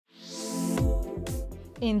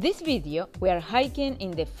In this video, we are hiking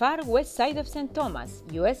in the far west side of St. Thomas,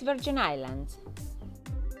 US Virgin Islands.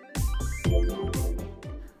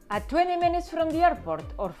 At 20 minutes from the airport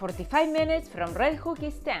or 45 minutes from RedHook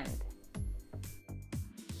East End.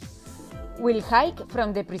 We'll hike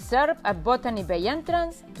from the preserve at Botany Bay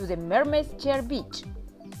entrance to the Mermaid Chair Beach.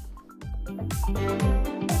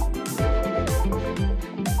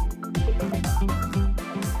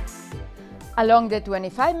 Along the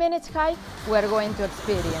 25 minutes hike, we are going to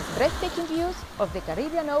experience breathtaking views of the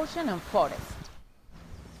Caribbean Ocean and forest.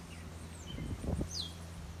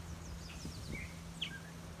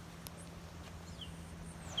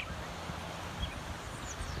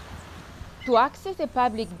 To access the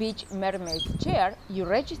public beach Mermaid Chair, you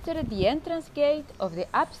register at the entrance gate of the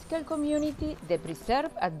upscale community, the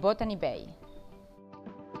Preserve at Botany Bay.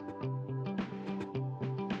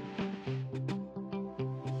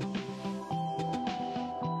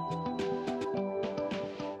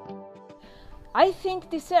 I think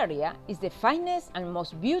this area is the finest and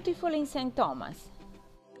most beautiful in St. Thomas.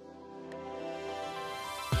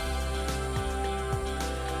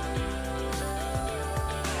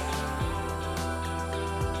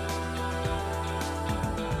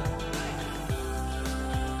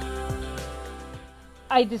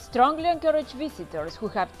 I'd strongly encourage visitors who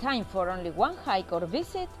have time for only one hike or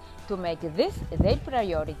visit to make this their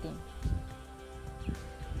priority.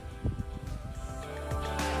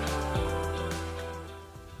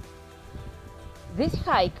 This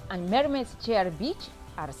hike and Mermaid's Chair Beach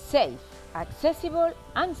are safe, accessible,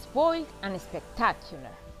 unspoiled, and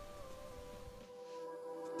spectacular.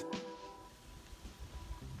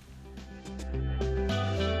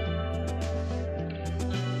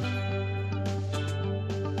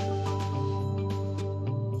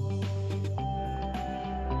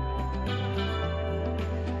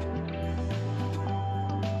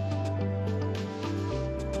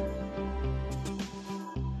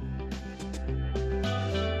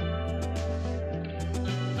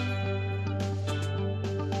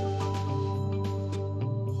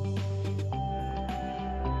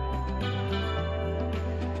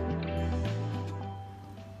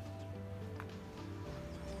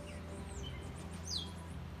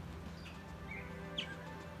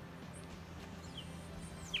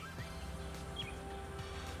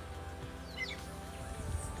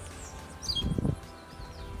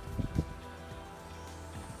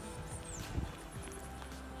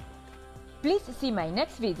 Please see my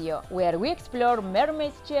next video where we explore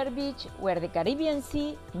Mermaid's Chair Beach, where the Caribbean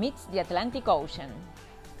Sea meets the Atlantic Ocean.